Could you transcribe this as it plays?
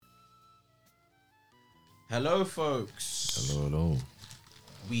Hello, folks. Hello.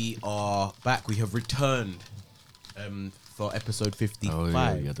 We are back. We have returned for episode 55. Oh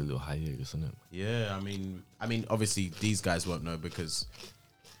yeah, you had a little hiatus, isn't it? Yeah, I mean, obviously these guys won't know because,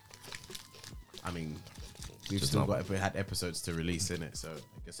 we've Just still not- had episodes to release in it, so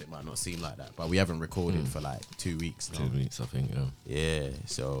I guess it might not seem like that. But we haven't recorded for like 2 weeks now. 2 weeks, I think. Yeah. Yeah,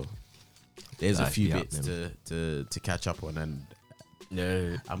 so there's a Life few be bits happening. to catch up on, and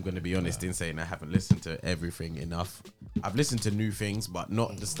Yeah. I'm gonna be honest in saying I haven't listened to everything enough. I've listened to new things, but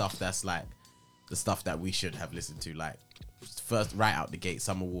not the stuff that's like the stuff that we should have listened to. Like first, right out the gate,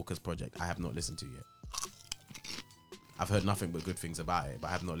 Summer Walker's project, I have not listened to yet. I've heard nothing but good things about it, but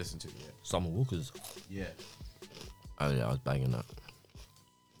I have not listened to it yet. Summer Walkers. Yeah, Oh yeah, I was banging that.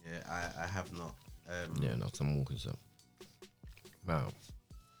 yeah, I have not. Yeah, no, Summer Walkers. Wow.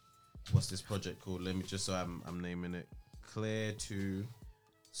 What's this project called? Let me just so I'm naming it. Clear to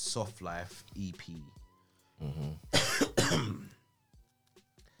Soft Life EP.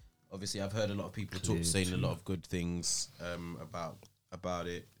 Obviously, I've heard a lot of people saying a lot of good things about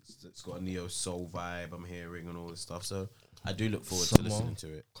it. It's got a neo soul vibe I'm hearing and all this stuff. So I do look forward to listening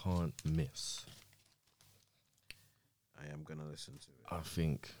to it. Can't miss. I am gonna listen to it. I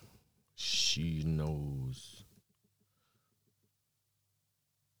think she knows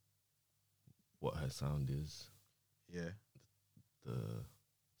what her sound is, Yeah, the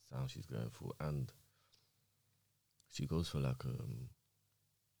sound she's going for, and she goes for like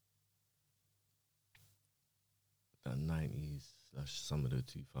that 90s / some of the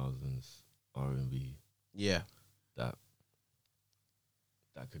 2000s R&B yeah, that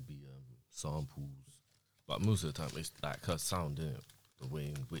could be samples, but most of the time it's like her sound, innit? The way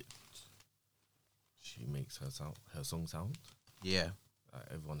in which she makes her song sound. yeah.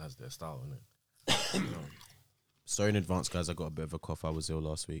 Everyone has their style, innit? You know? Sorry in advance, guys. I got a bit of a cough. I was ill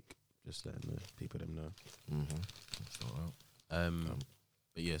last week. Just letting the people them know. That's all right.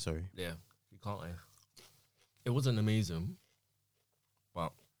 But yeah, sorry. Yeah, you can't. It wasn't amazing,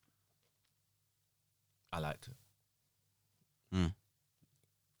 but I liked it. Mm.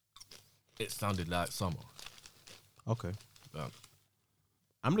 It sounded like summer. Okay. Yeah.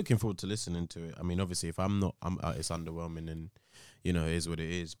 I'm looking forward to listening to it. I mean, obviously, if I'm not, it's underwhelming, and you know, it is what it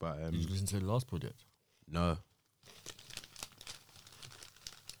is. But Did you listen to the last project? no,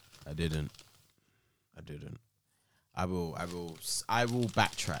 I didn't. I will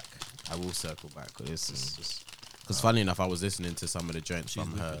backtrack. I will circle back because funny enough, I was listening to some of the joints She's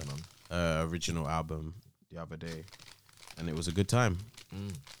from wicked, her man. original album the other day, and it was a good time.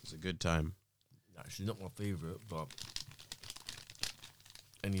 It was a good time. Nah, she's not my favorite, but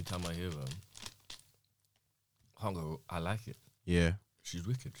anytime I hear her, can't go. I like it. Yeah. She's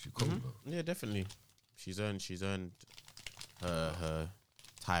wicked. She's cool, bro. Yeah, definitely. She's earned her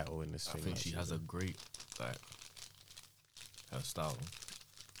title in this I thing. think like she she's has a great her style,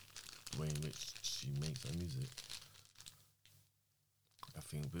 the way in which she makes her music. I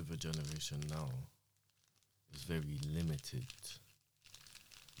think with the generation now, it's very limited.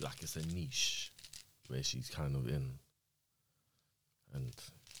 Like it's a niche where she's kind of in, and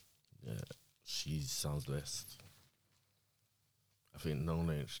yeah, she sounds the best. I think no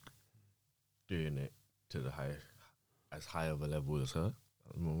one's doing it to the as high of a level as her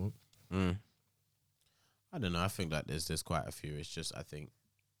at the moment. I don't know. I think like there's quite a few. It's just I think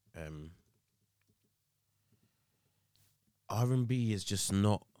R&B is just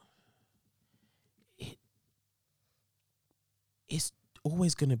not. It's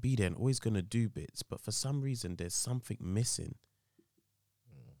always gonna be there and always gonna do bits, but for some reason there's something missing.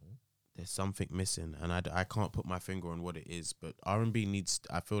 There's something missing, and I can't put my finger on what it is. But R&B needs.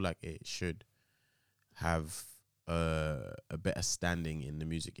 I feel like it should have a better standing in the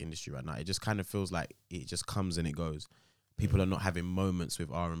music industry right now. It just kind of feels like it just comes and it goes. People are not having moments with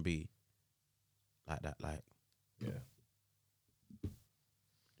R&B like that. Like, Yeah.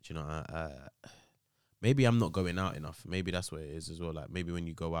 you know, maybe I'm not going out enough. Maybe that's what it is as well. Like maybe when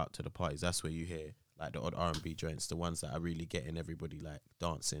you go out to the parties, that's where you hear like the odd R&B joints, the ones that are really getting everybody like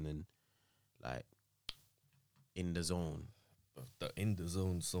dancing and like in the zone. The in the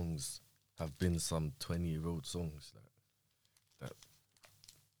zone songs have been some 20-year-old songs that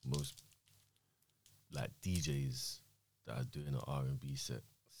most like DJs that are doing an R&B set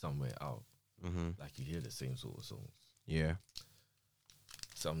somewhere out, like you hear the same sort of songs. Yeah.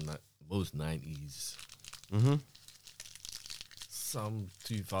 Most 90s, some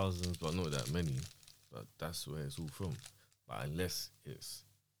 2000s, but not that many. But that's where it's all from. But unless it's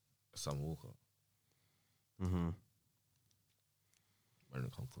Summer Walker, when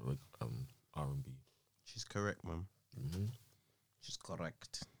it comes to R&B. She's correct, man. She's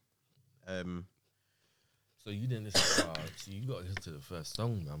correct. So you didn't listen. So you got to listen to the first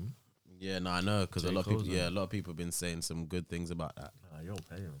song, man. Yeah, no, I know because a J. lot of people. Cole's Yeah, a on. lot of people have been saying some good things about that. Nah, you're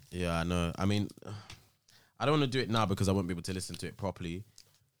paying. Yeah, I know. I mean, I don't want to do it now because I won't be able to listen to it properly.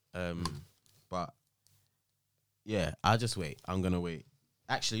 But yeah, I'll just wait. I'm gonna wait.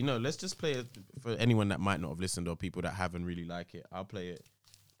 Actually, no. Let's just play it for anyone that might not have listened or people that haven't really like it. I'll play it,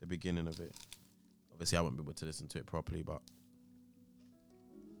 the beginning of it. Obviously, I won't be able to listen to it properly, but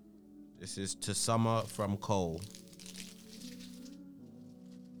this is "To Summer" from Cole.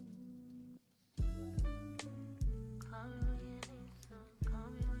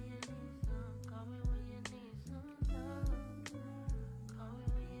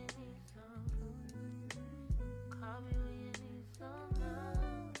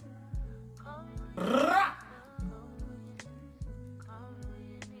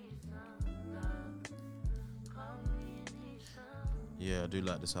 Yeah, I do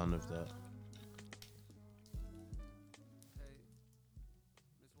like the sound of that.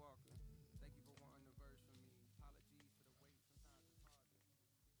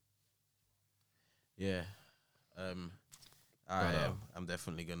 Yeah. I'm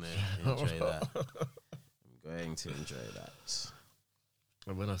definitely gonna enjoy that. I'm going to enjoy that.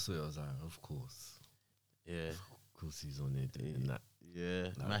 And when I saw it, I was like, of course. Yeah. Of course he's on there doing that.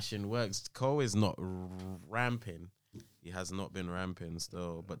 Yeah. Mashing works. Cole is not ramping. He has not been ramping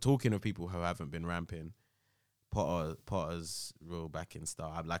still. But talking of people who haven't been ramping, Potter's real back in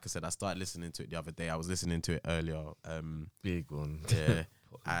style. Like I said, I started listening to it the other day. I was listening to it earlier. Big one. Yeah.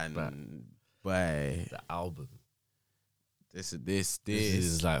 And boy, the album. This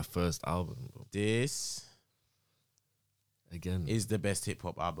is like first album, bro. This again is the best hip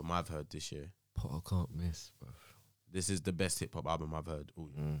hop album I've heard this year. Potter can't miss, bro. This is the best hip hop album I've heard.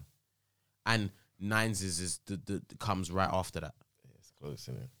 And Nines is the comes right after that. Yeah, it's close,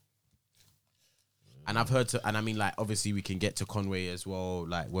 isn't it? And I've heard and I mean, like, obviously we can get to Conway as well.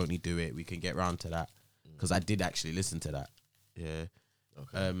 Like, won't he do it? We can get round to that because I did actually listen to that. Yeah.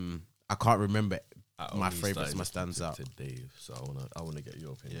 Okay. I can't remember my only favorites. started My stands out to Dave, so I wanna get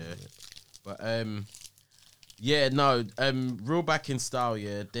your opinion. Yeah. On it. But real back in style.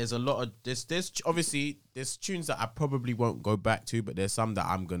 Yeah, there's a lot of there's obviously there's tunes that I probably won't go back to, but there's some that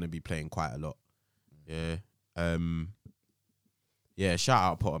I'm gonna be playing quite a lot. Yeah. Yeah, shout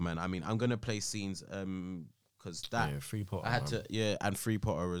out Potter, man. I mean, I'm gonna play scenes because that Free Potter. I had to and Free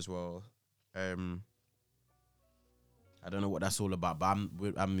Potter as well. I don't know what that's all about, but I'm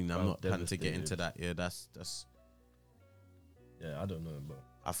not planning to get into that. Yeah, that's. Yeah, I don't know, but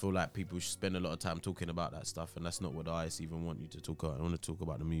I feel like people should spend a lot of time talking about that stuff, and that's not what the artists even want you to talk about. I want to talk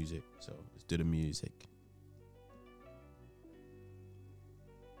about the music, so let's do the music.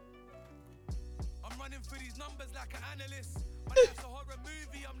 I'm running through these numbers like an analyst. My life's a horror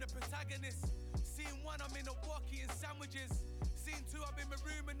movie, I'm the protagonist. Scene 1, I'm in a walk eating sandwiches. Scene 2, I'm in my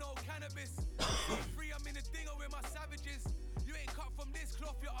room and no cannabis. Scene 3, I'm in a dinger with my savages. You ain't cut from this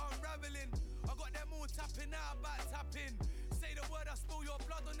cloth, you're unraveling. I got them all tapping out, about tapping. Say the word, I spill your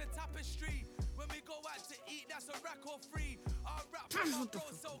blood on the tapestry. When we go out to eat, that's a rack or free. I'll rap for my bro,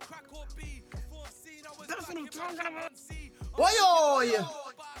 so crack or B. Fourth scene, I was back in my C. But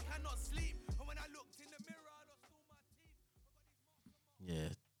I cannot sleep. And when I looked in the mirror, I lost all my teeth. Yeah.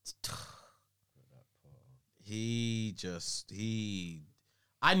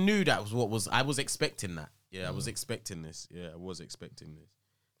 I knew that was I was expecting that. Yeah, I was expecting this. Yeah, I was expecting this.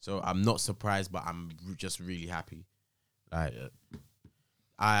 So I'm not surprised, but I'm just really happy. Like,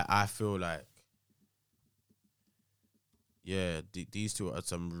 I feel like, yeah, these two are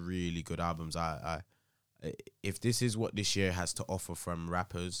some really good albums. If this is what this year has to offer from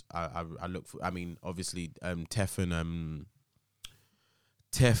rappers, I look for. I mean, obviously, Tef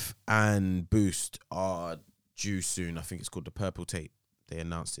and Boost are due soon. I think it's called the Purple Tape. They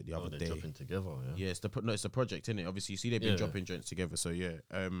announced it the other day. Dropping together, yeah. Yeah, it's the project, isn't it? Obviously, you see they've been dropping joints together. So yeah.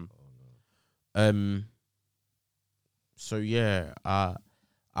 So yeah,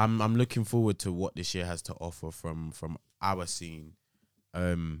 I'm looking forward to what this year has to offer from our scene.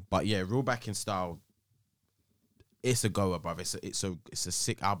 But yeah, Real Back in Style, it's a goer, bruv. It's a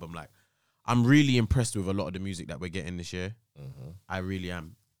sick album. Like, I'm really impressed with a lot of the music that we're getting this year. I really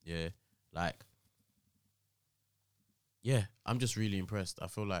am. Yeah, like, yeah, I'm just really impressed. I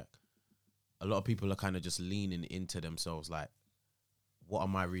feel like a lot of people are kind of just leaning into themselves. Like, what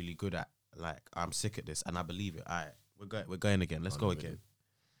am I really good at? Like, I'm sick at this, and I believe it. All right, we're going again. Let's go again.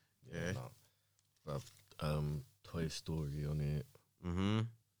 Yeah. But Toy Story on it.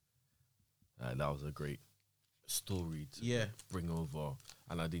 That was a great story to bring over,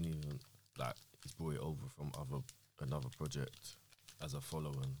 and I didn't even he's brought it over from another project as a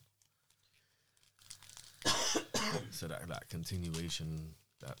following. so that continuation,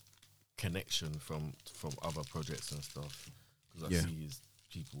 that connection from other projects and stuff. Because I see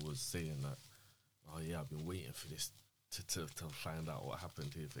people was saying that, oh yeah, I've been waiting for this to find out what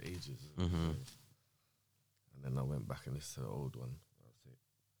happened here for ages. Mm-hmm. And then I went back and listened to the old one.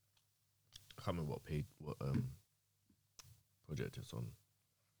 I can't remember what project it's on.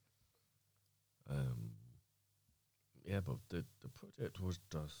 Yeah, but the project was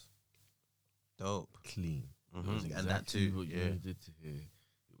just dope, clean. Mm-hmm. It was exactly and that too. what you needed to hear.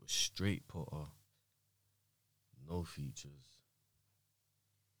 It was straight Potter, no features.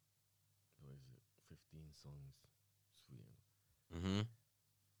 What is it? 15 songs, sweet. Mm-hmm.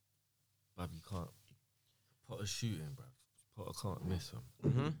 But you can't. Potter shooting, bruv. Potter can't miss him.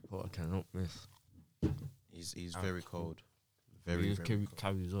 Mm-hmm. Potter cannot miss. He's very cold. Very, he very cold.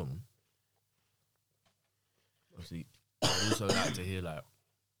 carries on. Obviously, I also like to hear like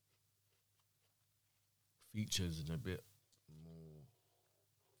features and a bit more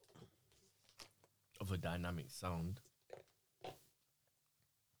of a dynamic sound.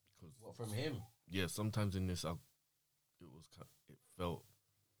 What, from him? Yeah, sometimes in this, it felt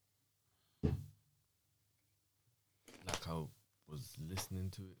like I was listening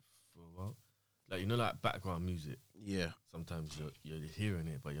to it for a while. Like, you know, like background music. Yeah. Sometimes you're hearing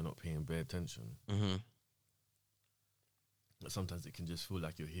it, but you're not paying bare attention. Mm-hmm. But sometimes it can just feel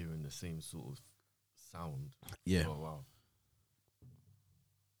like you're hearing the same sort of sound Yeah. for a while.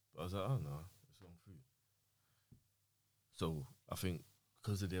 But I was like, oh no, it's gone through. So I think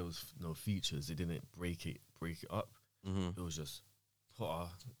because there was no features, it didn't break it up. Mm-hmm. It was just Potter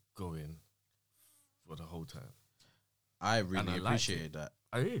going for the whole time. I really appreciated that.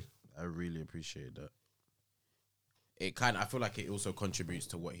 I really appreciated that. It I feel like it also contributes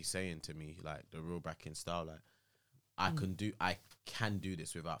to what he's saying to me, like the real backing style. Like I can do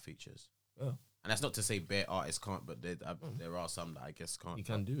this without features. Yeah. And that's not to say bare artists can't, but there are some that I guess can't. He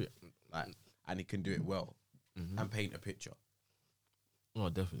can do it. Like, and he can do it well and paint a picture. Oh,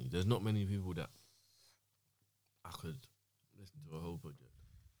 definitely. There's not many people that I could listen to a whole project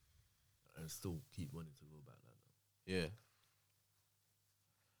and still keep wanting to go back like that. Yeah.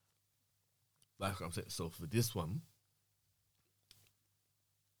 Like I'm saying, so for this one,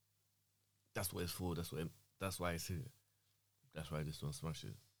 that's what it's for. That's why it's here. That's why this one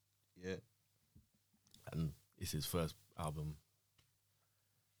smashes. Yeah. And it's his first album.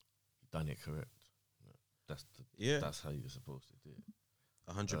 He done it correct. That's how you're supposed to do it.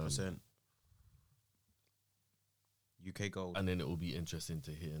 100%. UK gold. And then it will be interesting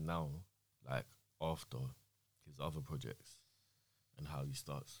to hear now, like after his other projects, and how he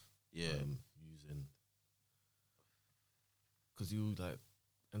starts. Using, because you like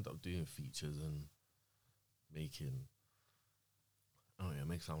end up doing features and making,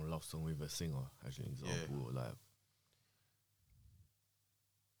 make some love song with a singer as an example, or like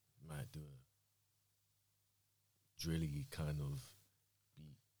might do a drilly kind of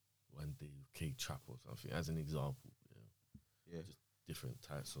beat one day with K-Trap or something as an example. Yeah, just different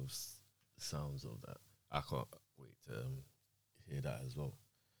types of sounds of that. I can't wait to hear that as well.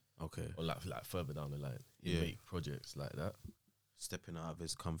 Okay. Or like further down the line, he make projects like that. Stepping out of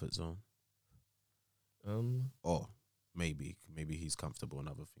his comfort zone. Or maybe he's comfortable in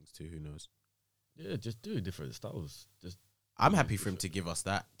other things too. Who knows? Yeah, just do different styles. I'm happy for him to give us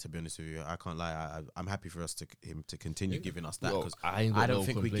that. To be honest with you, I can't lie. I'm happy for him to continue giving us that, because I don't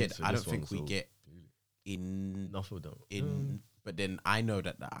think we get. I don't think we get enough of them. But then I know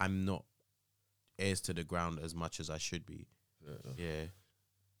that I'm not ears to the ground as much as I should be. Yeah.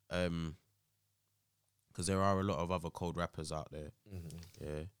 Because there are a lot of other cold rappers out there.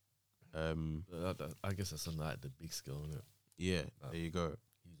 Yeah. I guess that's on like the big scale, isn't it? Yeah. There you go.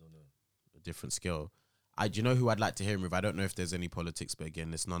 He's on a different scale. Do you know who I'd like to hear him with? I don't know if there's any politics, but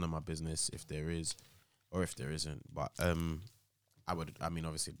again, it's none of my business if there is or if there isn't. But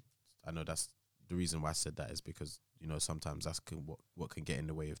obviously, I know that's the reason why I said that is because, sometimes that's what can get in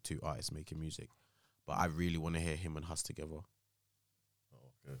the way of two artists making music. But I really want to hear him and Huss together.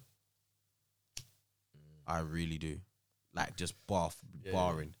 Oh, okay. I really do. Like, just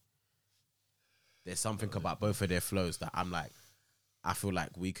barring. There's something about both of their flows that I'm like, I feel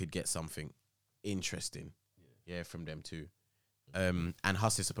like we could get something interesting, from them too. And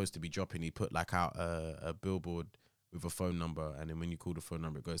Huss is supposed to be dropping. He put like out a billboard with a phone number, and then when you call the phone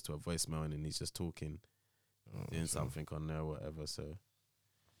number, it goes to a voicemail, and then he's just talking, doing something on there, or whatever. So,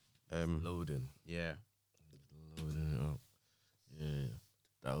 loading, loading it up. Yeah,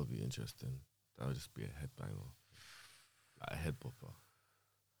 that would be interesting. That would just be a headbanger, like a head bopper.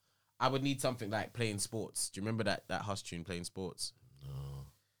 I would need something like Playing Sports. Do you remember that Huss tune, Playing Sports? No.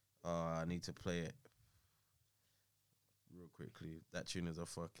 I need to play it. quickly. That tune is a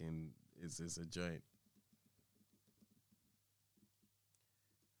fucking is a joint.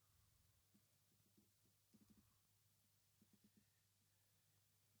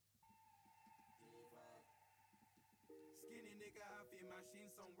 Skinny nigga, I feel machine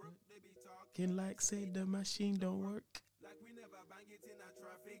some work. They be talking Can like say the machine don't work. like we never bang it in a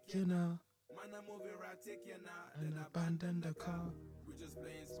traffic, You know, Man, I'm moving erratic, you know. and Then abandon the car. we just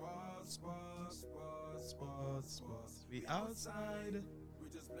playing sports. We outside. We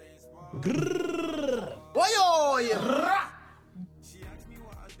just playing sports. She asked me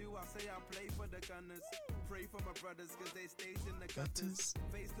what I do, I say I play for the Gunners. Pray for my brothers, cause they staged in the gutters.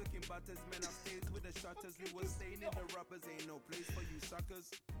 Face looking butters, man, I stayed with the shutters. We was staying in the rubbers, ain't no place for you suckers.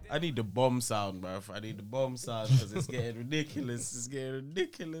 I need the bomb sound, bro. I need the bomb sound because it's getting ridiculous. It's getting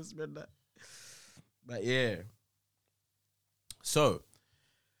ridiculous, man. But yeah. So,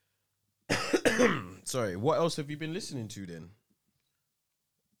 sorry. What else have you been listening to then?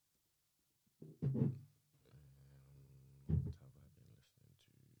 What have I been listening to?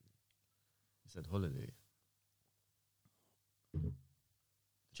 You said Holiday.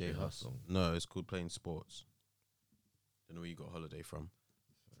 J Hus. song. No, it's called Playing Sports. Don't know where you got Holiday from.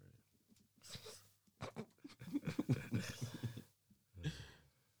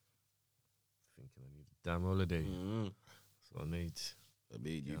 Thinking I need a damn holiday. Mm-hmm. So I need. I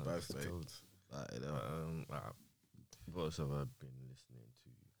mean, you Yeah, both, it's mate. cold. Like, What else have I been listening to?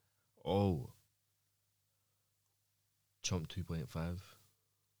 Oh, Chomp 2.5.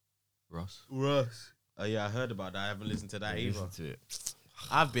 Russ. Oh yeah, I heard about that. I haven't listened to that Yeah, either. listen to it.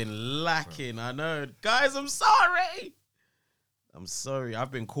 I've been lacking. I know, guys. I'm sorry. I'm sorry.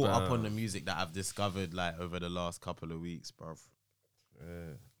 I've been caught up on the music that I've discovered like over the last couple of weeks, bruv.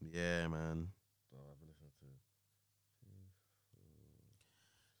 Yeah. Yeah, man. So I've been listening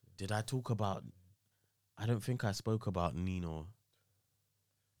to. Did I talk about? I don't think I spoke about Nino.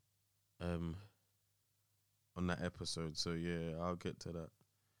 On that episode. So yeah, I'll get to that.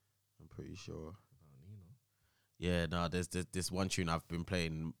 I'm pretty sure. Yeah, no, there's this one tune I've been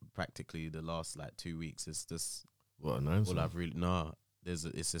playing practically the last like 2 weeks. It's just What a nice all one. I've really it's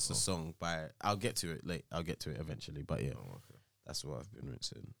just a song by. I'll get to it late. I'll get to it eventually. But yeah, Oh, okay. that's what I've been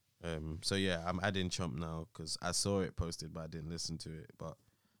rinsing. So yeah, I'm adding Chomp now because I saw it posted, but I didn't listen to it. But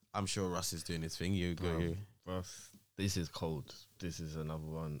I'm sure Russ is doing his thing. You go. Bro, Russ, this is cold. This is another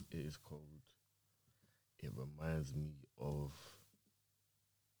one. It is cold. It reminds me of.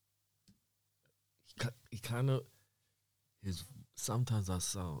 He kind of. His sometimes I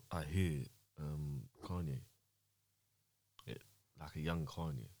hear Kanye. Like a young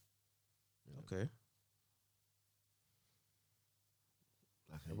Kanye. You know? Okay,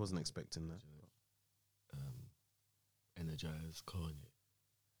 Like I wasn't expecting that. Energized Kanye.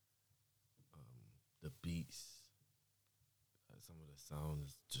 The beats, some of the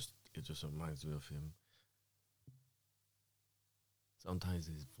sounds, it just reminds me of him. Sometimes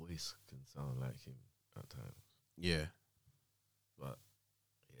his voice can sound like him at times, Yeah, but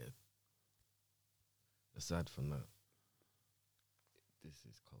yeah. Aside from that, this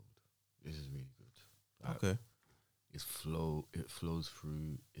is cold. This is really good. Like, okay. It flows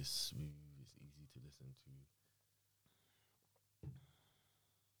through. It's smooth. It's easy to listen to.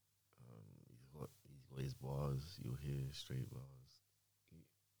 He's got his bars. You'll hear straight bars.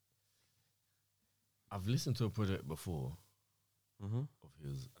 I've listened to a project before Mm-hmm. of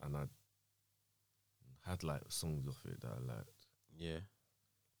his, and I had like songs of it that I liked, Yeah.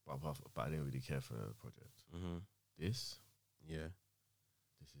 but I didn't really care for the project. Mm-hmm. This Yeah.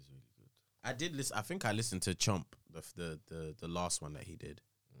 is really good. I did listen. I think I listened to Chomp, the last one that he did.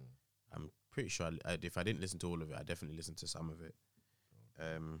 Mm. I'm pretty sure if I didn't listen to all of it, I definitely listened to some of it.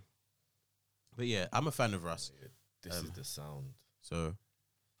 But yeah, I'm a fan of Russ. This is the sound. So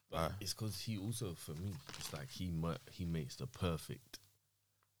But it's because he also, for me, it's like he makes the perfect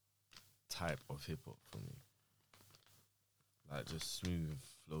type of hip hop for me. Like just smooth,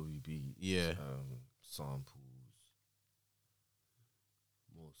 flowy beats. Yeah. Samples,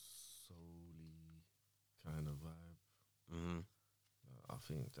 more soul-y kind of vibe. mm-hmm. I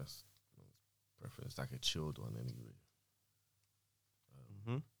think that's my preference. Like a chilled one, anyway.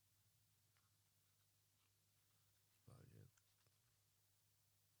 Mm-hmm. But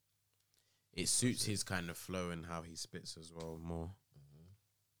yeah, It suits his kind of flow and how he spits as well more.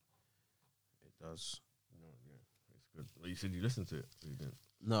 It does. no, yeah, it's good. Well, you said you listened to it. So you didn't.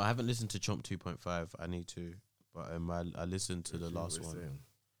 No, I haven't listened to Chomp 2.5. I need to, but I listened to the See what last it's one. saying.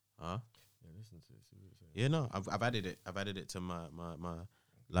 Huh? Yeah, listen to it. See what it's saying. Yeah, no, I've added it. I've added it to my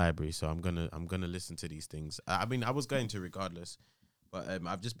library, so I'm gonna listen to these things. I mean, I was going to regardless, but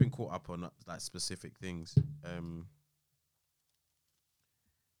I've just been caught up on like specific things.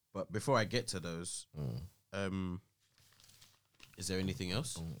 But before I get to those, is there anything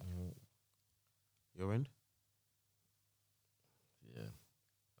else? Your end? Yeah.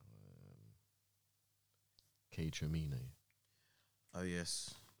 K Tremine. Oh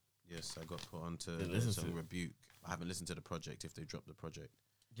yes, I got put onto Didn't the listen song to it. Rebuke. I haven't listened to the project. If they dropped the project,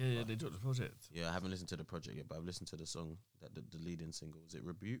 Yeah, they dropped the project. yeah, I haven't listened to the project yet, but I've listened to the song that the leading single. Is it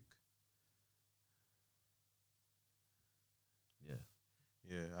Rebuke? Yeah.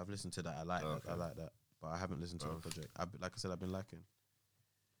 Yeah, I've listened to that. I like that. I like that, but I haven't listened to the project. Like I said, I've been liking.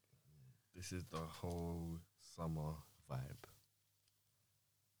 This is the whole summer vibe.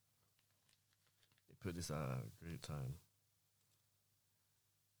 They put this at a great time.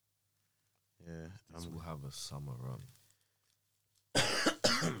 Yeah, This will have a summer run.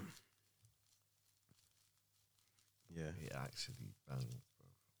 Yeah, it actually bangs, bro.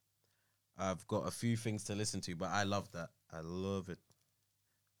 I've got a few things to listen to, but I love that. I love it.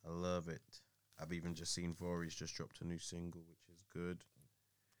 I love it. I've even just seen Vori's just dropped a new single, which is good.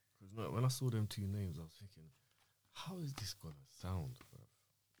 Because no, when I saw them two names, I was thinking, how is this gonna sound, bro?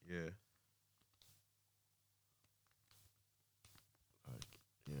 Yeah. Like,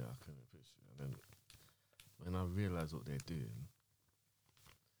 yeah, I couldn't picture it. And then when I realised what they're doing,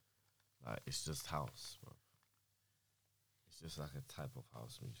 like, it's just house, bro. It's just like a type of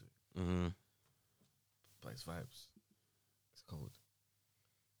house music. Mm-hmm. But it's vibes. It's cold.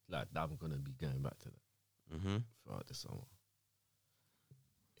 Like, I'm gonna be going back to that throughout the summer.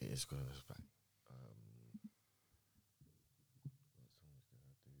 It is gonna be back. What songs did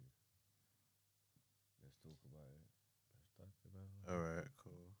I do? Let's talk about it. All right,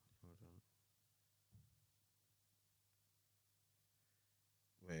 cool. Hold on.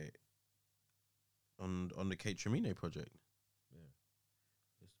 Wait. On the Kate Tremine project. Yeah.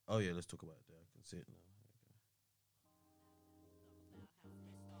 Oh yeah, let's talk about it there. I can see it now.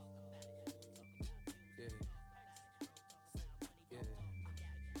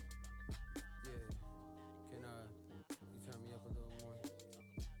 Can you turn me up a little more?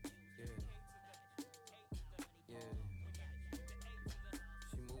 Yeah.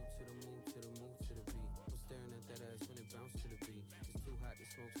 She moved to the move to the move to the beat. I'm staring at that ass when it bounce to the beat. It's too hot to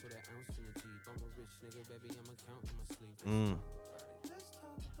smoke, so that ounce in the Jeep. I'm a rich nigga, baby, I'ma count in my sleep. Let's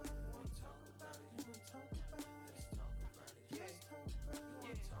talk about it. Let's talk about it. You wanna talk about it? Let's talk about it. Let's talk about it. You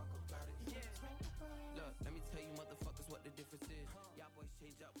wanna talk about it? Yeah. Talk about it. Look, let me tell you motherfuckers what the difference is. Y'all boys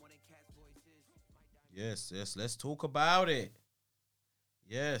change up when it cats voices. Yes, let's talk about it.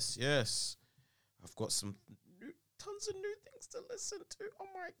 Yes. I've got tons of new things to listen to. Oh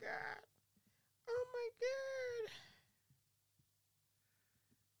my god.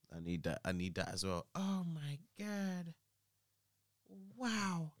 I need that as well. Oh my god.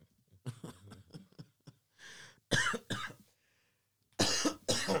 Wow.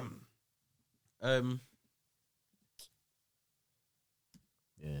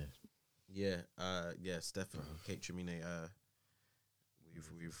 Yes, definitely. Kate Tremine,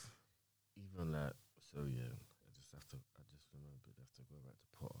 we've Even like, so yeah, I just remembered I have to go back to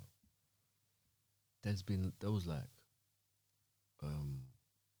Potter. There was like some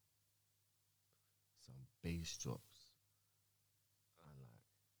bass drops and like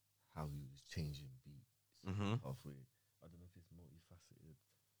how he was changing beats halfway. I don't know if it's multifaceted,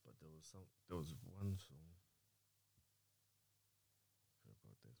 but there was one song. Oh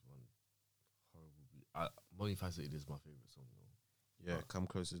God, there's one horrible beat. Multifaceted is my favorite song though. yeah, come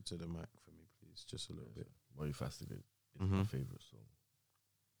closer to the mic for me, please, just a little bit. Multifaceted is my favorite song.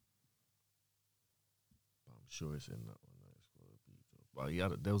 But I'm sure it's in that one. It's got a beat drop.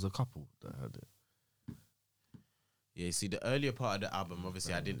 But there was a couple that had it. Yeah, see, the earlier part of the album,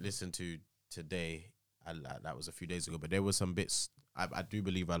 obviously, I didn't listen to today. That was a few days ago, but there were some bits. I do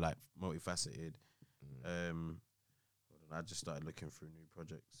believe I like multifaceted. Hold on, I just started looking through new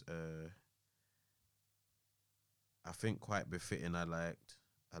projects. I think Quite Befitting. I liked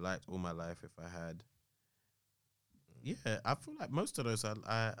All My Life If I Had. Yeah, I feel like most of those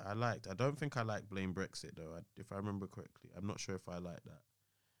I liked. I don't think I like Blame Brexit though. If I remember correctly, I'm not sure if I like that.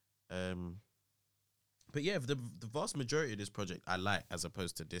 But yeah, the vast majority of this project I like as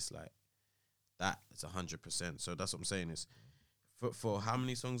opposed to dislike. That is 100%. So that's what I'm saying is, for how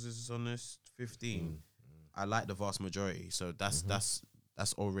many songs is this on this? 15. I like the vast majority. So that's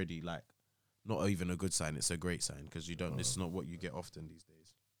already like not even a good sign. It's a great sign because you don't. It's not what you get often these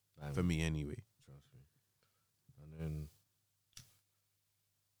days. For me, anyway. Trust me. And then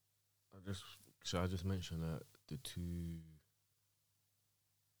I just mention that the two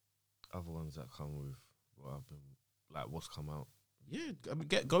other ones that come with what I've been like, what's come out Yeah, I mean,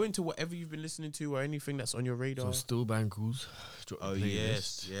 go into whatever you've been listening to or anything that's on your radar. So Still Bankles. Oh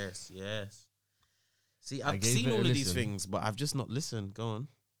yes. See, I I've gave seen it a all of these listen. things, but I've just not listened. Go on.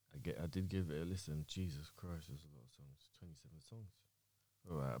 I did give it a listen. Jesus Christ, there's a lot of songs. 27 songs.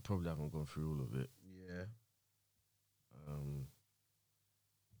 All right, I probably haven't gone through all of it. Yeah.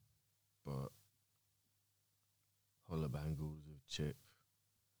 But Holla Bangles with Chip.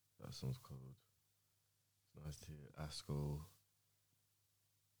 That song's cold. It's nice to hear Asco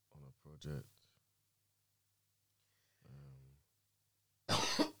on a project. Yeah,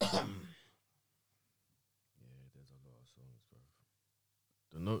 there's a lot of songs, bro.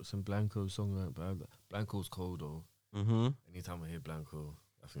 The Notes and Blanco song ain't bad. Blanco's cold though. Mm-hmm. Anytime I hear Blanco,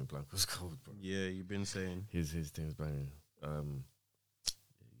 I think Blanco's cold, bro. Yeah, you've been saying. His thing's banging. Yeah,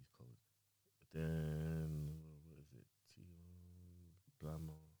 he's cold. Then what is it? Tion,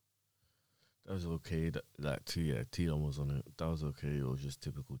 Blamo. That was okay. Tion was on it. That was okay. It was just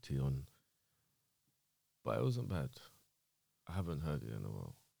typical Tion. But it wasn't bad. I haven't heard it in a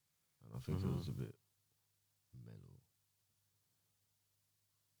while. And I think it was a bit mellow.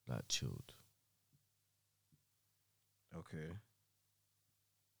 Like chilled. Okay.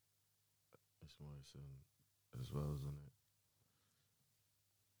 It's Morrison as well as on it.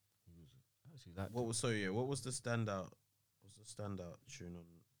 Actually, What was the standout? What's the standout tune on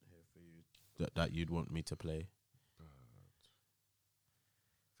here for you that you'd want me to play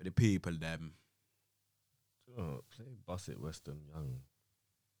for the people? Them. Play Bus It Western Young.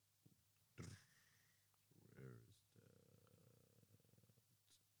 Where is that?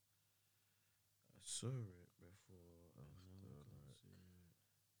 I saw it before.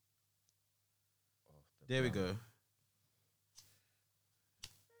 There we go.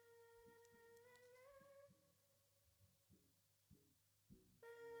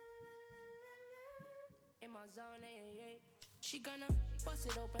 In my zone, she gonna bust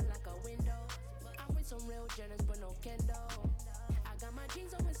it open like a window. I'm with some real Jenners, but no Kendo. I got my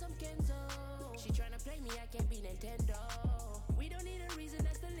jeans on with some Kenzo. She tryna play me, I can't be Nintendo. We don't need a reason,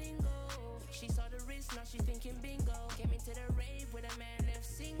 that's the lingo. She saw the wrist, now she thinking bingo. Came into the rave with a man left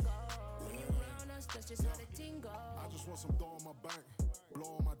single. When you round us, that's just how the ting go. I just want some dough on my bank,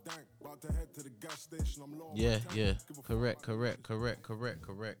 blow on my dank. About to head to the gas station, I'm low on Yeah, my tank. yeah. Give a fuck Correct.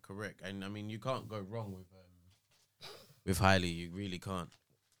 about And I mean, you can't go wrong with Hailey. You really can't.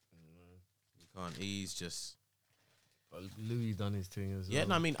 You can't. He's just. But Louis done his thing as well. Yeah,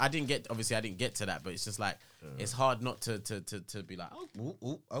 no, I mean, I didn't get to that, but it's just like it's hard not to be like,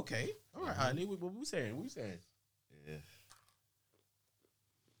 okay, all right, Hailey, what we saying? What we saying? Yeah.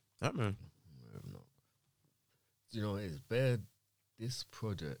 That man. No. You know, it's bad. This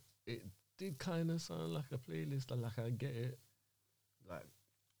project, it did kind of sound like a playlist. Like I get it, like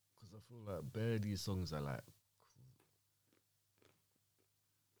because I feel like bare these songs are like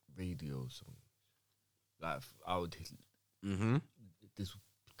radio songs. Like I would, this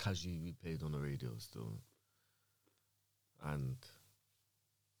casually be played on the radio still, and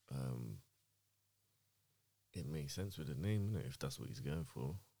it makes sense with the name, innit, if that's what he's going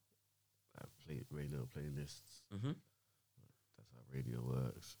for. Like radio playlists. That's how radio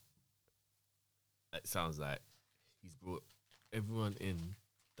works. It sounds like he's brought everyone in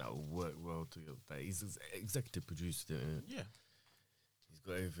that will work well together. That he's executive produced it. Yeah. He's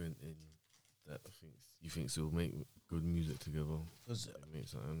got everything in that he thinks will make good music together. Because Make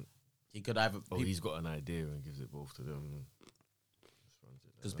something. he could either. He's got an idea and gives it both to them.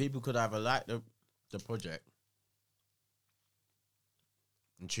 Because people could either like the project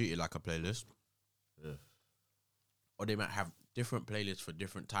and treat it like a playlist, or they might have different playlists for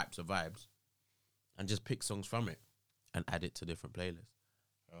different types of vibes, and just pick songs from it and add it to different playlists.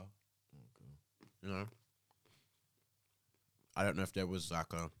 Yeah. Okay. You know, I don't know if there was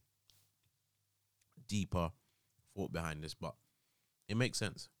like a deeper thought behind this, but it makes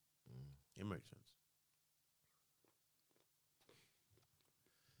sense. It makes sense.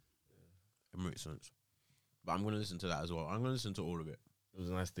 It makes sense. But I'm going to listen to that as well. I'm going to listen to all of it. It was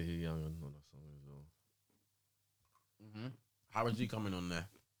nice to hear Young on that song as well. How is he coming on there?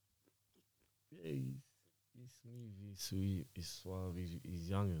 Yeah, he's smooth, he's sweet, he's suave, he's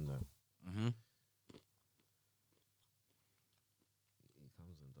young in that. He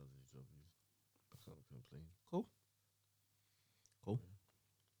comes and does his job. I can't complain. Cool.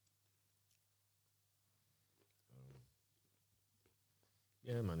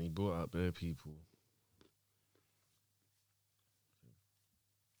 Yeah, man, he brought out bare people.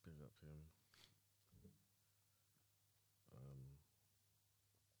 Big up him. Yeah,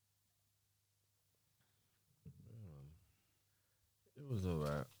 man. It was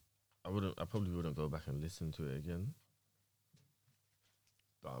alright. I probably wouldn't go back and listen to it again.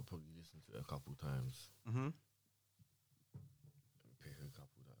 but I'll probably listen to it a couple times. Mm-hmm. Pick a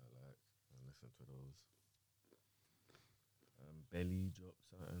couple that I like and listen to those. Belly dropped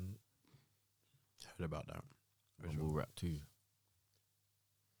something. Heard about that. Mumble Rap 2.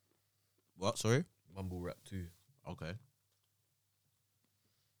 What? Sorry. Mumble Rap 2. Okay.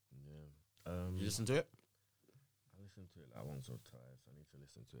 Yeah. You listen to it? I listened to it like once or twice. I need to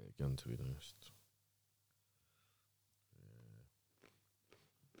listen to it again, to be honest.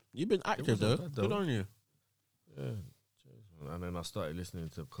 You've been active though. wasn't bad, though. Good on you. Yeah. Cheers, man. And then I started listening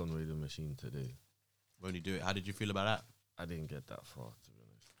to Conway the Machine today. When you do it, how did you feel about that? I didn't get that far, to be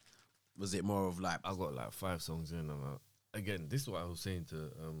honest. Was it more of like I got like 5 songs in, and again, this is what I was saying to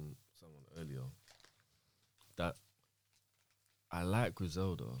someone earlier, that I like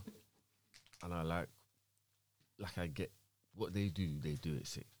Griselda, and I like I get what they do it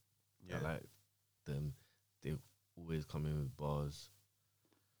sick. Yeah. I like them. They always come in with bars.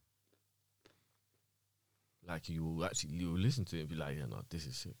 Like you will listen to it and be like, yeah, no, this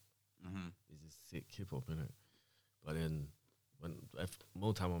is sick. Mm-hmm. This is sick hip hop, innit? But then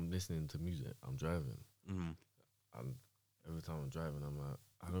more time I'm listening to music, I'm driving. Mm-hmm. And every time I'm driving, I'm like,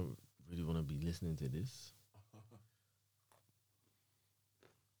 I don't really want to be listening to this.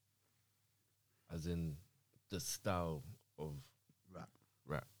 As in the style of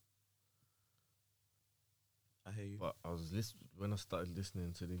rap. I hear you. But I was when I started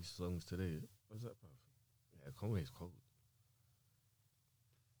listening to these songs today, what was that, bruv? Yeah, Conway's cold.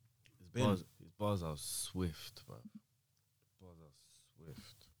 His bars are swift, bruv. Bars are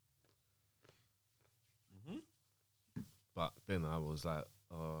swift. Mm-hmm. But then I was like,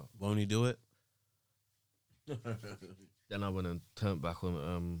 Won't he do it? then I went and turned back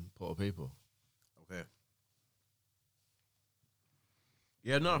on Potter Payper. Okay.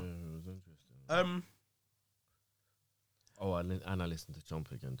 Yeah, no. Yeah, it was interesting. Oh, and I listened to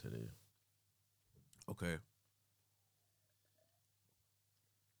Jump again today. Okay.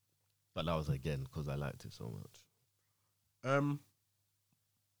 But that was again because I liked it so much.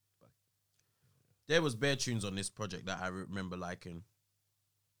 There was bare tunes on this project that I remember liking.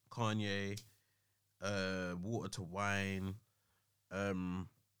 Kanye, Water to Wine,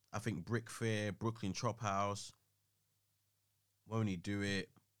 I think Brick Fair, Brooklyn Chop House, Won't He Do It,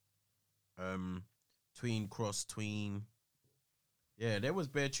 Tween Cross Tween. Yeah, there was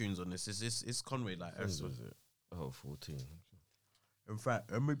bare tunes on this. It's Conway like. What was it? Oh, 14. In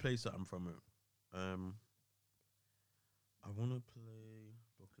fact, let me play something from it. I want to play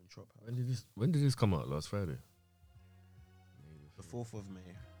Brooklyn Chop House. When did this come out? Last Friday? The 4th of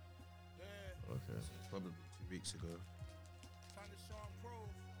May. Okay. It's probably 2 weeks ago. Time to show 'em proof.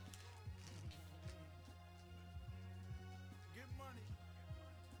 Get money.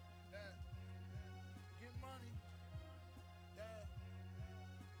 Yeah. Get money. Yeah.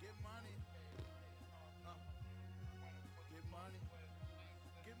 Get money. Get money.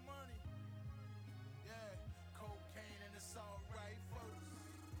 Get money. Yeah. Cocaine and it's alright, folks.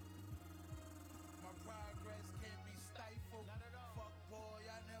 My progress can't be stifled. Fuck boy,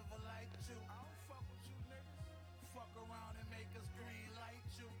 I never liked you. I don't fuck with you niggas. Fuck around and make us green light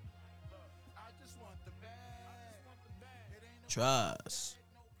you. I just want the bag. It ain't Trust.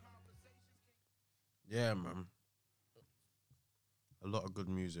 Yeah, man. A lot of good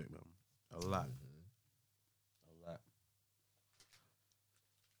music, man. A lot. A lot.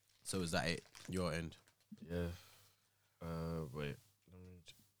 So is that it? Your end? Yeah. Wait. Let me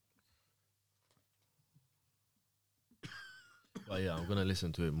But yeah, I'm gonna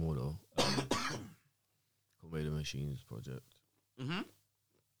listen to it more though. Conway the Machines project. Mm-hmm.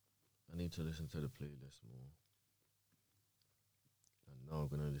 I need to listen to the playlist more. And now I'm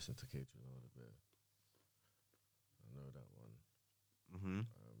gonna listen to Catering a little bit. I know that one. Mm-hmm.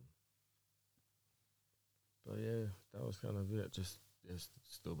 But yeah, that was kind of it. Just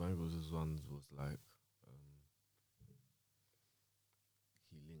Still Bangles' ones was like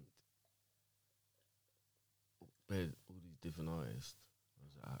he linked all these different artists. I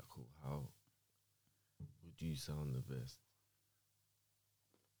was like, ah, cool. How would you sound the best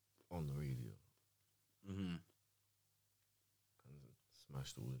on the radio? Mm-hmm. And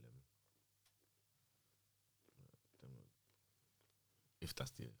smashed all of them. If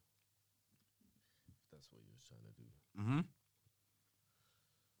that's what you was trying to do. Mm-hmm.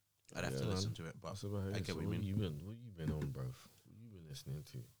 I'd have to man. listen to it, but That's about it. I get So what you mean. What you been on, bruv? What you been listening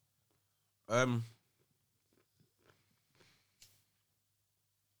to?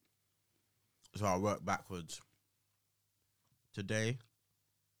 So I work backwards. Today,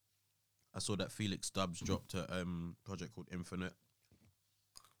 I saw that Felix Stubbs dropped a project called Infinite.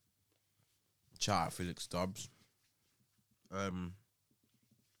 Shout out Felix Stubbs.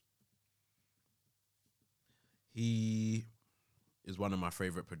 He is one of my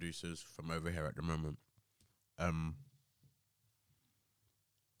favorite producers from over here at the moment. Hands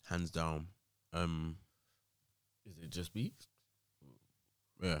down. Is it just beats?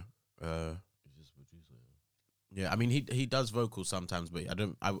 Yeah. It's just producer. Yeah, I mean he does vocals sometimes, but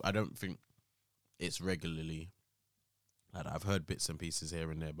I don't think it's regularly. Like, I've heard bits and pieces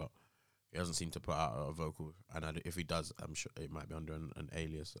here and there, but he doesn't seem to put out a vocal. And if he does, I'm sure it might be under an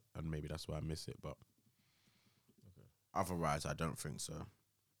alias, and maybe that's why I miss it. But otherwise, I don't think so.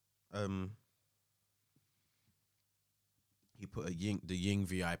 He put the Ying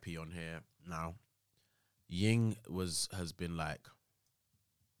VIP on here now. Ying has been like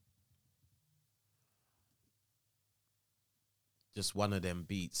just one of them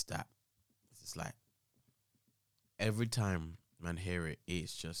beats that it's like every time man hear it,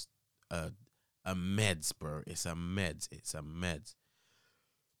 it's just a meds, bro. It's a meds. It's a meds.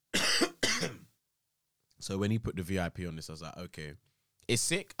 So when he put the VIP on this, I was like, okay, it's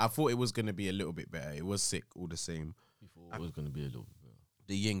sick. I thought it was gonna be a little bit better. It was sick all the same. Before it was gonna be a little bit better.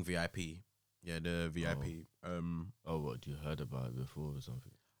 The Ying VIP, yeah, the VIP. Oh, what, you heard about it before or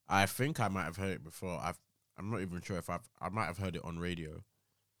something? I think I might have heard it before. I'm not even sure if I might have heard it on radio,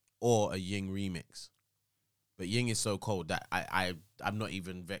 or a Ying remix. But Ying is so cold that I'm not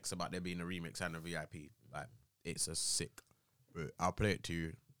even vexed about there being a remix and a VIP. Like, it's a sick. I'll play it to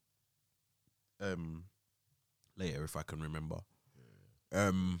you later if I can remember.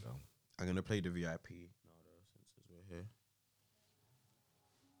 I'm gonna play the VIP now though, since we're here.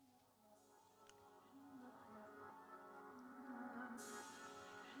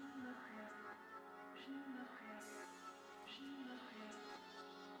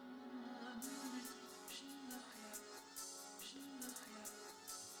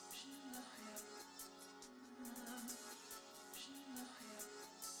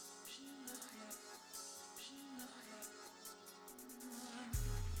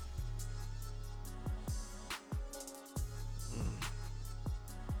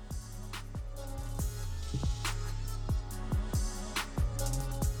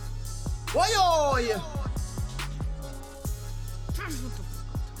 Why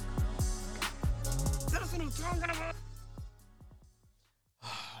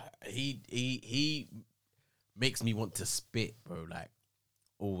he makes me want to spit, bro. Like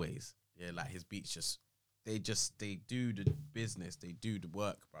always, yeah. Like his beats they do the business, they do the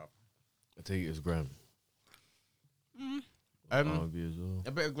work, bro. I take it as Graham. R&B as well.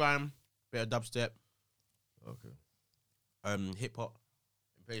 A bit of grime, bit of dubstep, Okay. hip hop,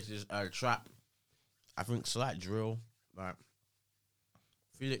 places, trap. I think slight drill. Like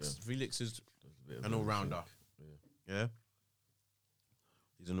Felix is an all rounder. Yeah,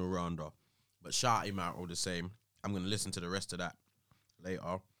 he's an all rounder. But shout him out all the same. I'm gonna listen to the rest of that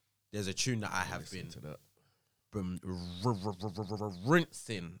later. There's a tune that I have been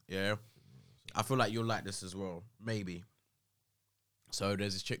rinsing. Yeah, I feel like you'll like this as well. Maybe. So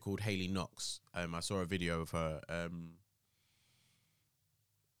there's this chick called Hayley Knox. I saw a video of her.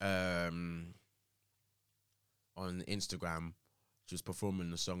 On Instagram, she was performing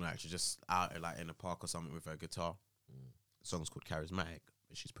the song like she's just out like in a park or something with her guitar. The song's called Charismatic,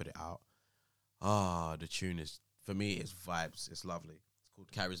 but she's put it out. The tune is, for me, it's vibes. It's lovely. It's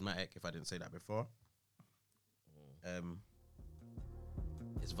called Charismatic, if I didn't say that before.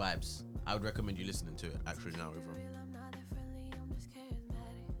 It's vibes. I would recommend you listening to it actually now, everyone.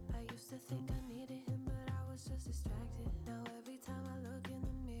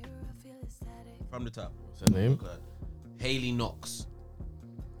 From the top. What's her name? Hayley Knox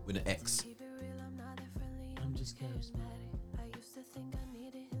with an X. I'm just charismatic. I used to think I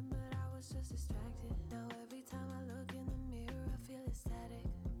needed him, but I was just distracted. Now every time I look in the mirror, I feel ecstatic.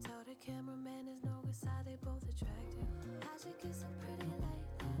 Tell the cameraman there's no good side, they both attractive. How'd you get so pretty like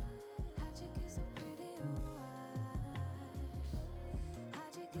that? How'd you get so pretty?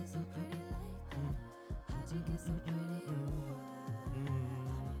 How'd you get so pretty like that? How'd you get so pretty?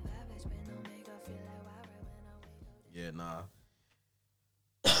 Yeah, nah.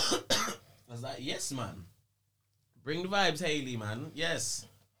 I was like, yes, man. Bring the vibes, Hayley, man. Yes.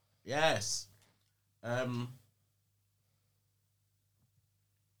 Yes. I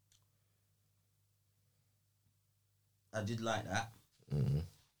did like that.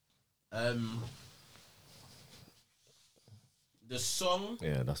 The song.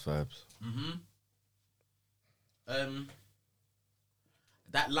 Yeah, that's vibes.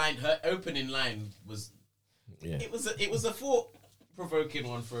 That line, her opening line was. Yeah. It was a thought-provoking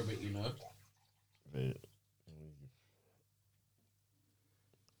one for a bit, you know.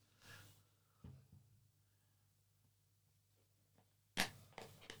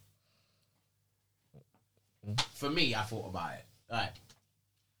 for me, I thought about it. Like,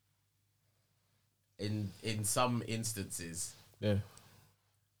 in some instances, Yeah.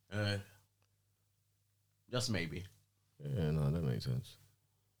 just maybe. Yeah, no, that makes sense.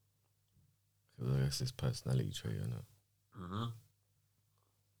 Because I guess it's personality trait, isn't it?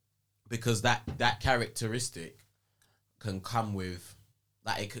 Because that characteristic can come with,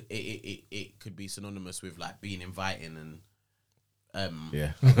 like, it could be synonymous with like being inviting and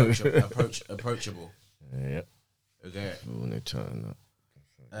Yeah. approachable. Yeah. Okay. When they're chatting that.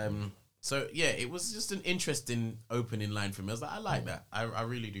 So yeah, it was just an interesting opening line for me. I was like, I like that. I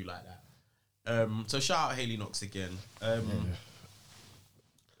really do like that. So shout out Hayley Knox again. The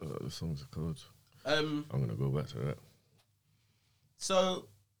songs are cold. I'm gonna go back to that. So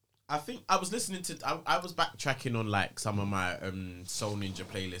I think I was listening to I was backtracking on like some of my Soul Ninja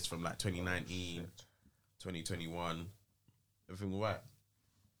playlists from like 2019, 2021. Everything all right?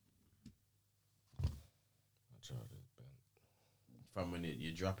 From when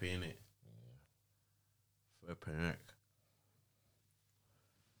you drop it in it. For a pack.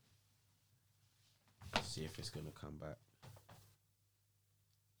 See if it's gonna come back.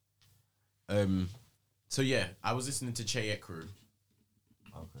 So yeah, I was listening to Che Ekru.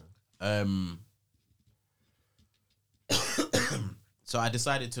 Okay. So I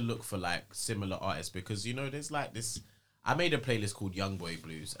decided to look for like similar artists because you know there's like this. I made a playlist called Young Boy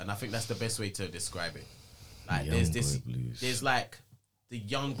Blues, and I think that's the best way to describe it. Like there's like the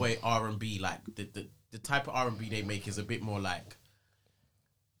young boy R&B, like the type of R&B they make is a bit more like,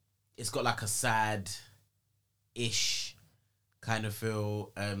 it's got like a sad-ish kind of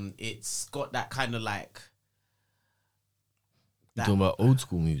feel. It's got that kind of like. You talking about old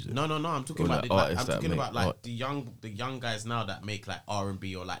school music? No. I'm talking Or about like I'm talking about like art. the young guys now that make like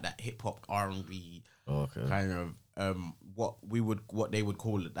R&B or like that hip hop R&B Okay. kind of what they would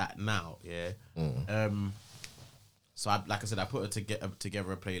call it that now. Yeah. So like I said, I put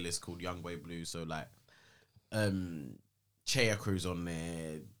together a playlist called Young Boy Blues. So like, Che Ekru's on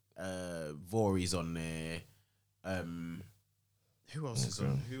there, Vori's on there. Who else is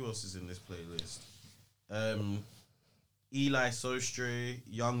on? Who else is in this playlist? Eli Sostre,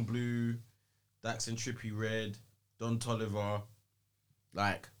 Young Blue, Dax and Trippie Redd, Don Toliver.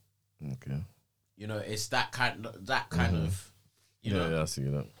 Like, okay, you know, it's that kind of you know. Yeah, I see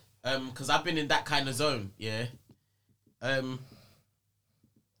that. Because I've been in that kind of zone. Yeah. One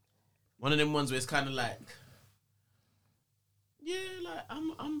of them ones where it's kind of like, yeah, like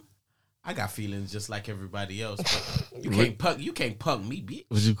I got feelings just like everybody else. But you can't punk me, bitch.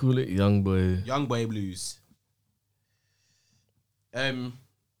 What'd you call it? Young Boy Blues. And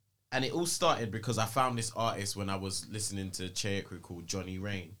it all started because I found this artist when I was listening to Che Ekru called Johnny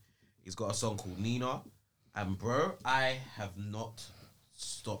Rain. He's got a song called Nina, and bro, I have not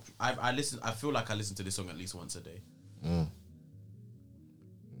stopped. I feel like I listen to this song at least once a day.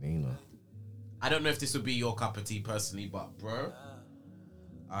 Nina. I don't know if this would be your cup of tea personally, but bro,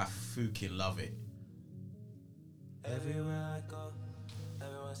 I fucking love it. Everywhere I go,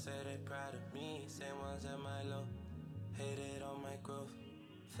 everyone say they proud of me. Same ones at my low, hated on my growth.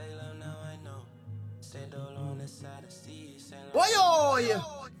 Fail up now I know. Stayed all on the side of seas.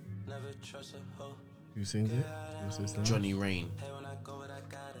 Never trust a hoe. Who sings it? What's his name? Johnny Rain. Hey, when I go, but I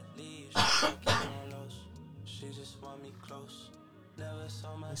gotta leave. She keep on lows. She just want me close. Never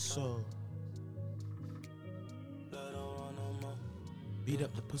saw my soul. Love don't want no more. Beat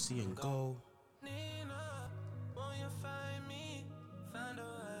up the pussy and go. Nina, won't you find me? Find a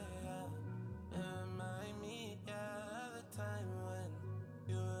way out. Remind me, yeah, of the time when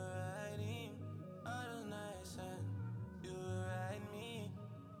you were riding all the nights and you were riding me.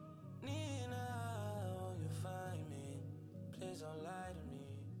 Nina, won't you find me? Please don't lie to me.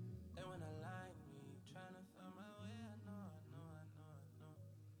 They wanna lie to me, trying to find my way. I know.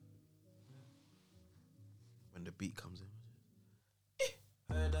 When the beat comes in.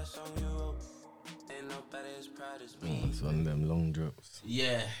 Heard that song you wrote. Ain't nobody as proud as me. It's one of them long drops.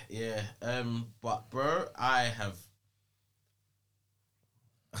 Yeah. But bro, I have.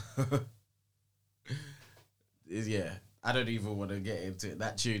 Yeah, I don't even want to get into it.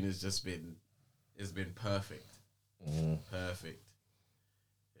 That tune has just been, it's been perfect. Perfect.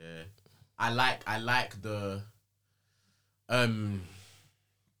 Yeah, I like the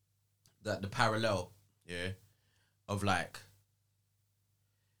parallel. Yeah, of like.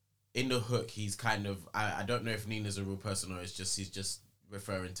 In the hook, he's kind of, I don't know if Nina's a real person or he's just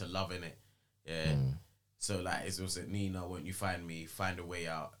referring to love in it. Yeah. So like it's also Nina, won't you find me, find a way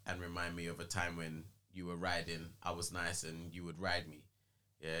out and remind me of a time when you were riding, I was nice and you would ride me.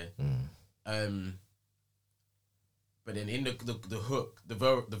 Yeah. But then in the hook,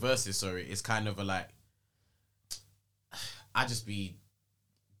 the verses, sorry, it's kind of a like, I just be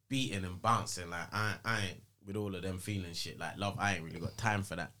beating and bouncing. Like I ain't with all of them feeling shit. Like love, I ain't really got time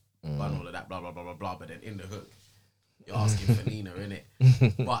for that. And all of that, blah blah blah blah blah. But then in the hook, you're asking for Nina,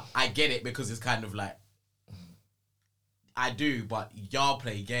 innit? But I get it because it's kind of like I do, but y'all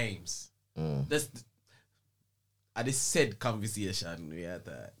play games. That's and this said conversation we had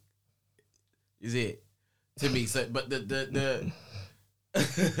that. Is it to me? So, but the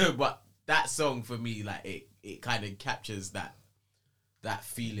but that song for me, like it kind of captures that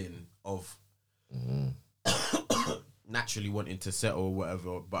feeling of naturally wanting to settle or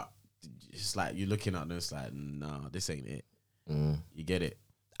whatever. But it's like you're looking at them, it's like, nah, this ain't it. You get it?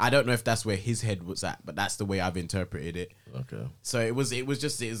 I don't know if that's where his head was at, but that's the way I've interpreted it. Okay. So it was a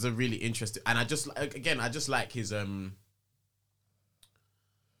really interesting, and I just like his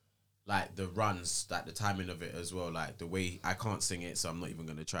like the runs, like the timing of it as well, like the way I can't sing it, so I'm not even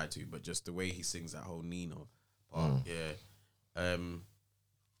gonna try to, but just the way he sings that whole Nino part,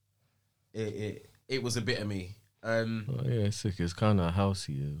 it was a bit of me. Oh, yeah, it's sick. It's kind of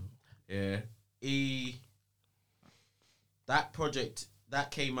housey. Yeah, that project that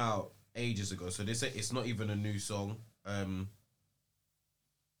came out ages ago, so they say it's not even a new song.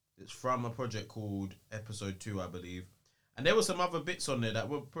 It's from a project called Episode 2, I believe. And there were some other bits on there that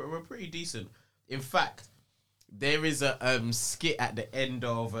were pretty decent. In fact, there is a skit at the end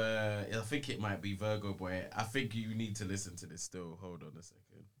of, I think it might be Virgo Boy. I think you need to listen to this still. Hold on a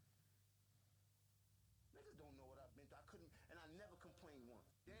second. Niggas don't know what I've been through. I couldn't, and I never complained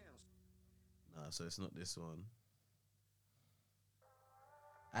once. Damn. Nah, so it's not this one.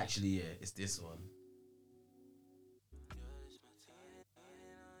 Actually, yeah, it's this one.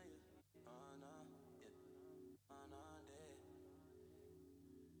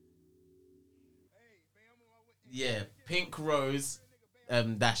 Yeah, Pink Rose,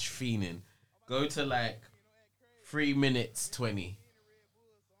 dash Fiendin'. Go to like 3 minutes 20.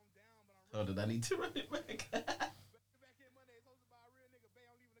 Hold on, I need to run it back.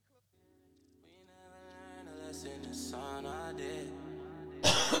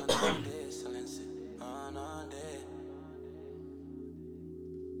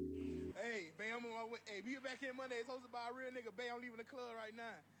 Hey, Bay, I'm on my way. Hey, be back in Monday. It's hosted by a real nigga. Bay, I'm leaving the club right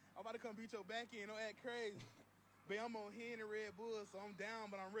now. I'm about to come beat your back end. Don't act crazy. Bay, I'm on here in the Red Bull, so I'm down,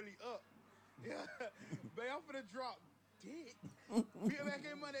 but I'm really up. Yeah. Bay, I'm finna drop dick. Be back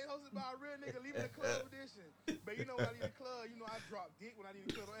in Monday. It's hosted by a real nigga. Leaving the club edition. Bay, you know when I leave the club, you know I drop dick when I leave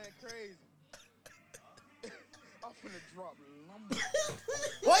the club. Don't act crazy. I'm finna drop lumber.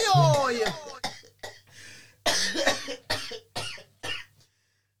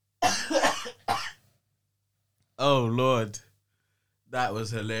 Oh Lord, that was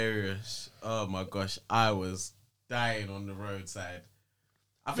hilarious. Oh my gosh, I was dying on the roadside.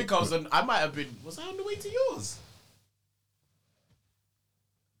 I think I might have been, was I on the way to yours?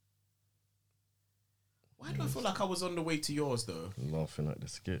 Why do I feel like I was on the way to yours though? Laughing at the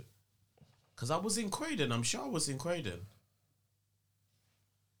skit. Because I was in Croydon, I'm sure I was in Croydon.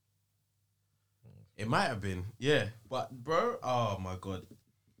 It might have been, yeah. But bro, oh my God,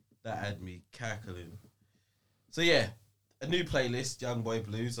 that had me cackling. So yeah, a new playlist, Young Boy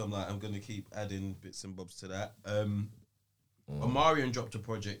Blues. I'm gonna keep adding bits and bobs to that. Omarion dropped a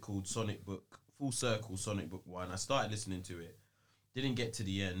project called Sonic Book, Full Circle Sonic Book 1. I started listening to it, didn't get to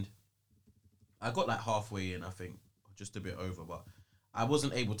the end. I got like halfway in, I think, just a bit over, but I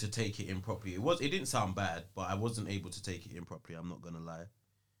wasn't able to take it in properly. It didn't sound bad, but I wasn't able to take it in properly. I'm not gonna lie.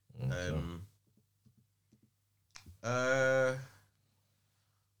 Okay.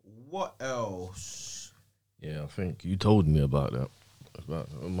 What else? Yeah, I think you told me about that.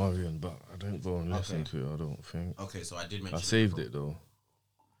 About Marion, but I didn't go and listen to it, I don't think. Okay, so I did mention I saved it though.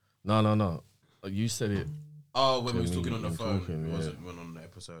 No. You said it. Oh, when we was me talking on the and phone, talking, it yeah. wasn't on the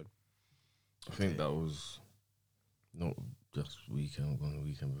episode. I think that was not just weekend, on the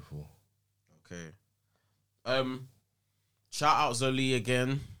weekend before. Okay. Shout out Zoli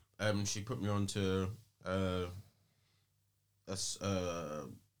again. She put me on to a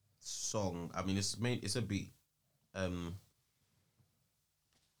song. I mean, it's a beat.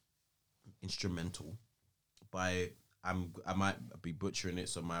 Instrumental by I might be butchering it,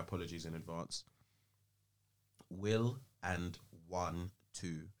 so my apologies in advance. Will and 1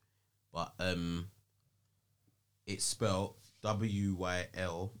 2, but it's spelled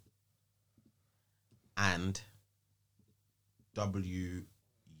WYL and WUN,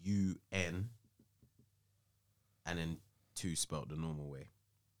 and then 2 spelled the normal way.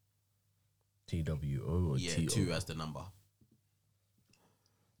 TWO or yeah, TO? 2 as the number.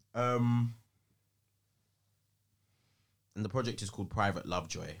 And the project is called Private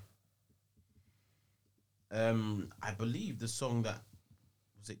Lovejoy. I believe the song that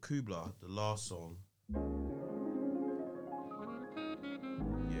was it Kubla, the last song.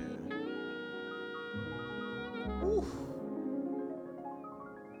 Yeah. Oof.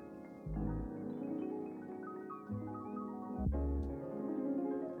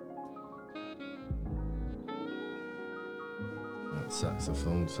 That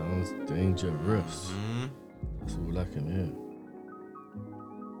saxophone sounds dangerous. Mm. That's all I can hear.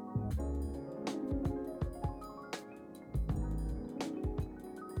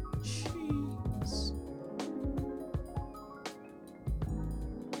 Jeez.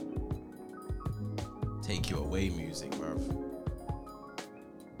 Take you away music, bruv.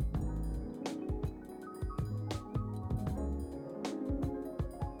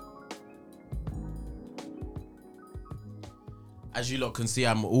 As you lot can see,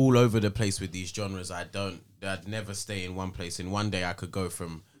 I'm all over the place with these genres. I'd never stay in one place. In one day, I could go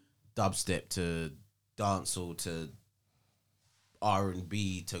from dubstep to dancehall to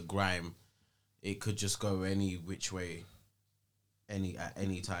R&B to grime. It could just go any which way, at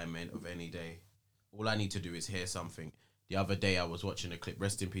any time of any day. All I need to do is hear something. The other day, I was watching a clip.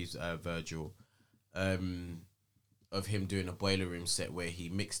 Rest in peace, Virgil, of him doing a Boiler Room set where he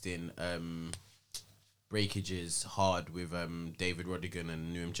mixed in Breakages hard with David Rodigan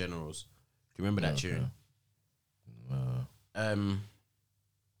and Newham Generals. Do you remember that tune?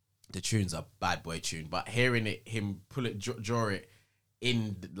 The tune's a bad boy tune, but hearing him pull it, draw it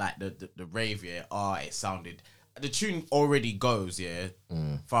in like the rave, yeah, it sounded. The tune already goes, yeah,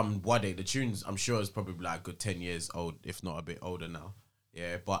 from Wade. The tune's, I'm sure, is probably like a good 10 years old, if not a bit older now.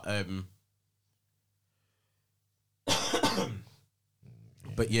 Yeah, but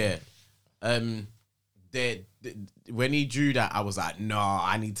but yeah, when he drew that, I was like, nah,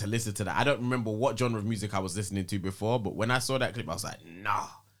 I need to listen to that. I don't remember what genre of music I was listening to before, but when I saw that clip, I was like, nah,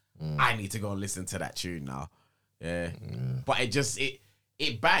 I need to go and listen to that tune now. Yeah. But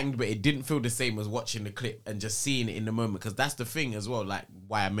it banged, but it didn't feel the same as watching the clip and just seeing it in the moment. Because that's the thing as well, like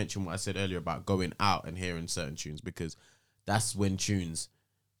why I mentioned what I said earlier about going out and hearing certain tunes, because that's when tunes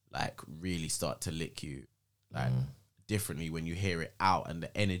like really start to lick you like differently when you hear it out, and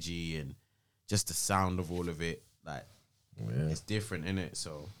the energy and just the sound of all of it, like it's different, innit?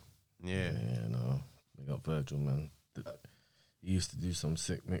 So yeah, no, we got Virgil, man. He used to do some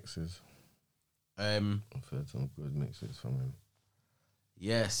sick mixes. I've heard some good mixes from him.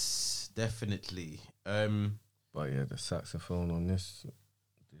 Yes, definitely. But yeah, the saxophone on this,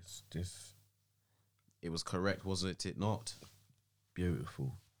 it was correct, wasn't it? Not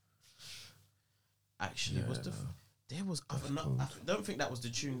beautiful. Actually, there was other. No, I don't think that was the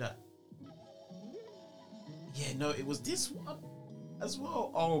tune that. Yeah, no, it was this one as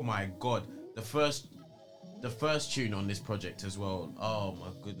well. Oh my god, the first tune on this project as well. Oh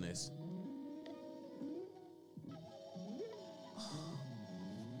my goodness.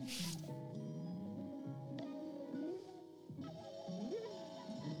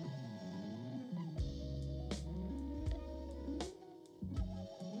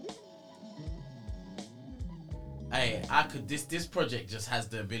 Hey, I could. This project just has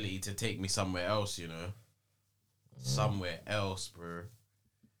the ability to take me somewhere else, you know. Somewhere else, bro.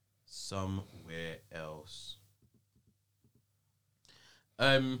 Somewhere else.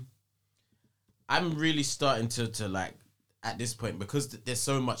 I'm really starting to like at this point, because there's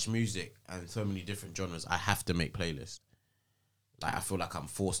so much music and so many different genres. I have to make playlists. Like I feel like I'm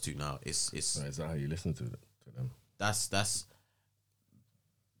forced to now. It's. Is that how you listen to them? That's.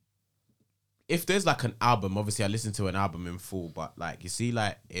 If there's like an album, obviously I listen to an album in full, but like you see,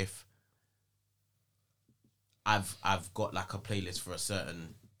 like if I've got like a playlist for a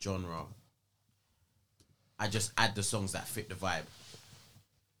certain genre, I just add the songs that fit the vibe.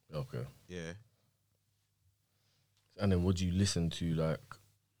 Okay. Yeah. And then, what do you listen to like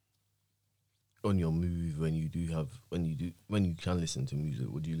on your move when you can listen to music?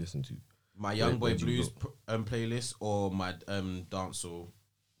 What do you listen to? My Young Boy Blues playlist, or my dancehall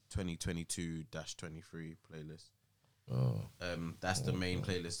 2022-23 playlist. That's the main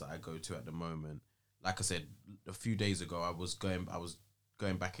playlist that I go to at the moment. Like I said a few days ago, I was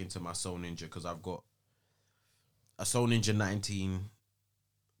going back into my Soul Ninja, because I've got a Soul Ninja 19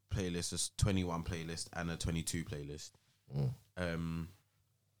 playlist, a 21 playlist, and a 22 playlist.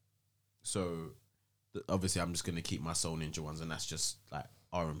 So obviously I'm just gonna keep my Soul Ninja ones, and that's just like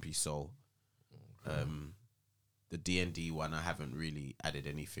R&B soul. The D&D one I haven't really added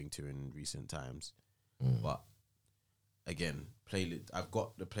anything to in recent times, but again, I've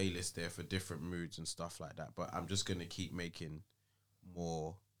got the playlist there for different moods and stuff like that. But I'm just gonna keep making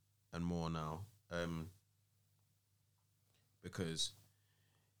more and more now, because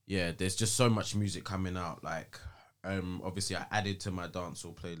yeah, there's just so much music coming out. Like, obviously, I added to my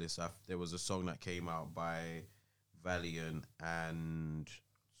dancehall playlist. There was a song that came out by Valiant and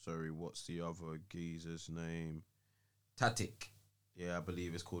what's the other geezer's name? Tatic. Yeah, I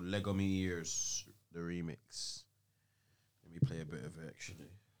believe it's called Lego Me Ears, the remix. Let me play a bit of it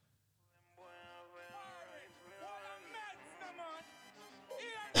actually.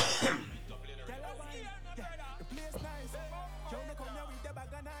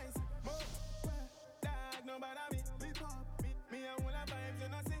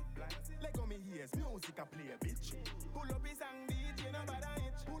 Music a play, bitch. Pull up his song, DJ, no bother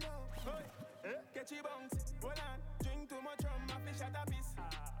itch. Pull up, catchy bounce. Hold on, drink too much rum, I fish at a piece.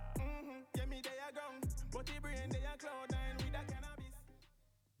 Yeah, me they are ground, but the brain they are cloud nine with a cannabis.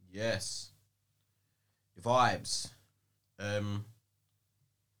 Yes, vibes.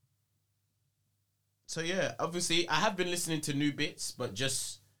 So yeah, obviously I have been listening to new bits, but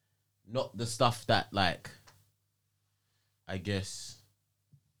just not the stuff that like, I guess,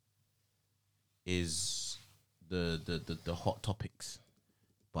 is the hot topics,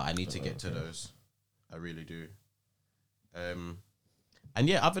 but I need to get to those. I really do. And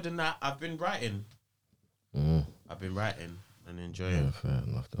yeah, other than that, I've been writing. I've been writing and enjoying. Yeah, fair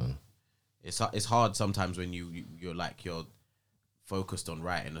enough done. It's hard sometimes when you're focused on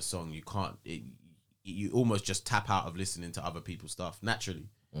writing a song. You can't. You almost just tap out of listening to other people's stuff naturally,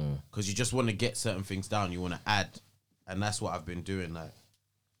 because you just want to get certain things down. You want to add, and that's what I've been doing. Like,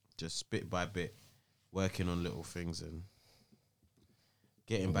 just bit by bit, working on little things and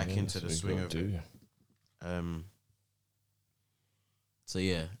getting back into the swing of it. So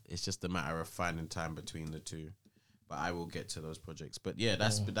yeah, it's just a matter of finding time between the two. But I will get to those projects. But yeah,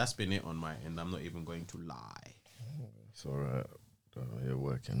 that's been it on my end. I'm not even going to lie. It's alright. You're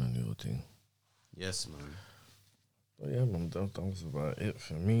working on your thing. Yes, man. But yeah, man, that was about it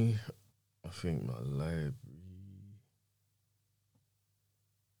for me. I think my library.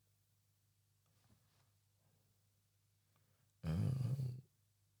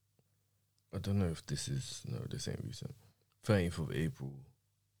 I don't know if this ain't recent. 13th of April,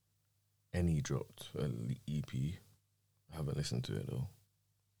 Any dropped an EP. I haven't listened to it though.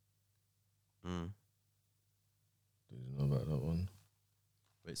 Do you know about that one?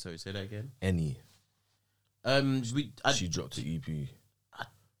 Wait, sorry, say that again. Any. She dropped the EP. Did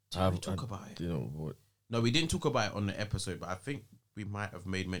we talk about it? You know what? No, we didn't talk about it on the episode, but I think we might have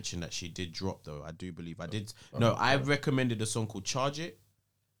made mention that she did drop though. I do believe I did. No, I recommended a song called "Charge It"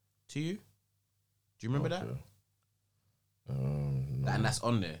 to you. Do you remember that? No. And that's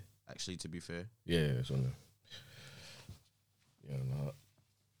on there. Actually, to be fair. Yeah, it's on there. Yeah, no.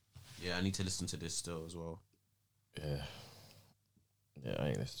 Yeah, I need to listen to this still as well. Yeah. Yeah, I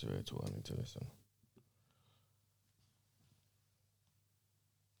ain't listened to it at all. I need to listen.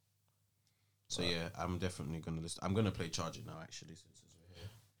 So yeah, I'm definitely gonna listen. I'm gonna play "Charge It" now. Actually, since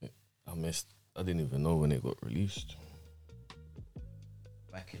we're here. I didn't even know when it got released.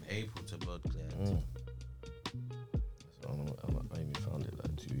 Back in April to Blood Clear. So I even found it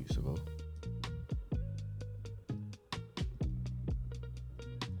like 2 weeks ago.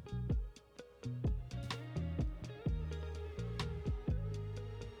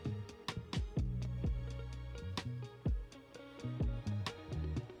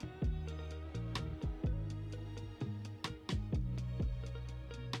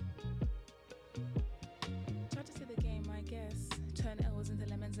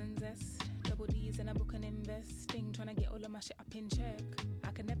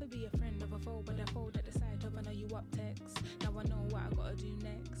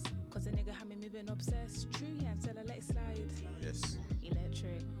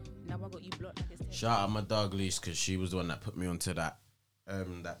 Shout out my dog Leash, because she was the one that put me onto that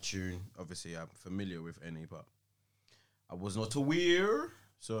that tune. Obviously, I'm familiar with Any, but I was not aware.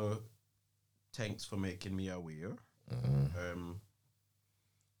 So, thanks for making me aware.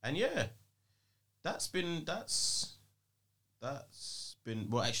 And yeah, that's been.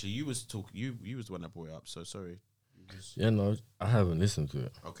 Well, actually, you was the one that brought it up. So sorry. Yeah, no, I haven't listened to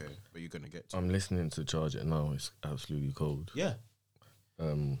it. Okay, but you're gonna get to I'm listening to Charge It now. It's absolutely cold. Yeah.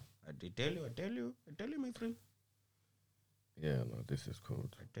 I tell you, my friend. Yeah, no, this is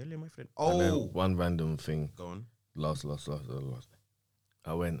cold. I tell you, my friend. And then one random thing. Go on. Last.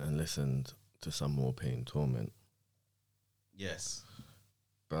 I went and listened to some more Pain Torment. Yes.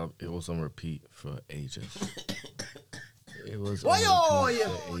 But it was on repeat for ages. It was Why on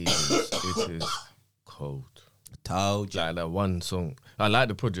repeat for ages. It is cold. Told you. Like that one song. I like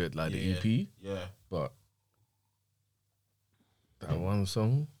the project, like the EP. Yeah. But that one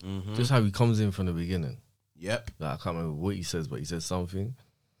song, just how he comes in from the beginning. Yep. Like, I can't remember what he says, but he says something.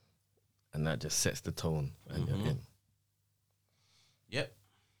 and that just sets the tone, and you're in. Yep.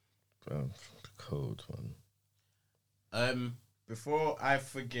 Cold one. Before I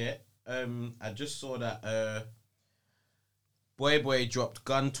forget, I just saw that Boy dropped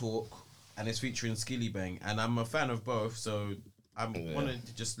Gun Talk and it's featuring Skilly Bang, and I'm a fan of both, so I'm wanting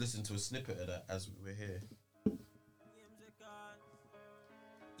to just listen to a snippet of that as we're here.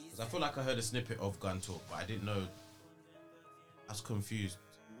 Because I feel like I heard a snippet of Gun Talk, but I didn't know. I was confused.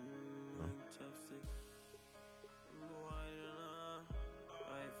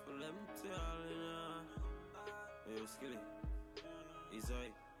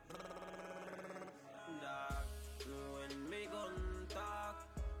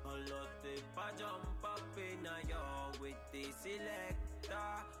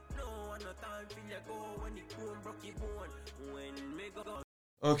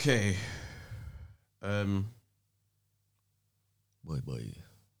 Okay. Boy.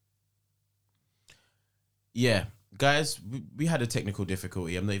 Yeah, guys, we had a technical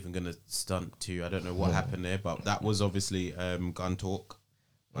difficulty. I'm not even gonna stunt to you. I don't know what happened there, but that was obviously Gun Talk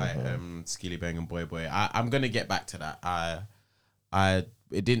by Skilly Bang and Boy. I'm gonna get back to that.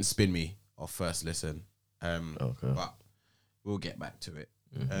 It didn't spin me off first listen. But we'll get back to it.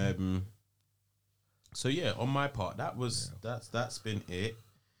 So yeah, on my part, that's been it.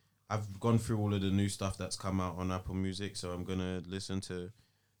 I've gone through all of the new stuff that's come out on Apple Music, so I'm gonna listen to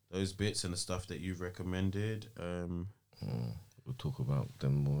those bits and the stuff that you've recommended. We'll talk about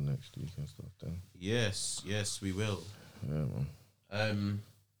them more next week and stuff then. Yes, we will. Yeah, man.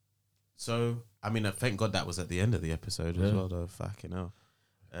 So I mean, thank God that was at the end of the episode as well, though. Fucking hell.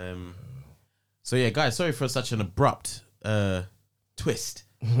 So yeah, guys, sorry for such an abrupt twist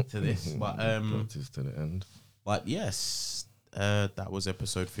to this, but twist to the end. But yes, that was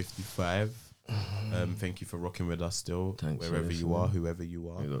episode 55. Thank you for rocking with us still. Thanks, wherever you are, whoever you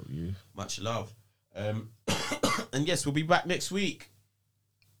are. Big up you. Much love. And yes, we'll be back next week.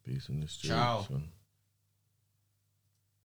 Peace in the streets. Ciao. Man.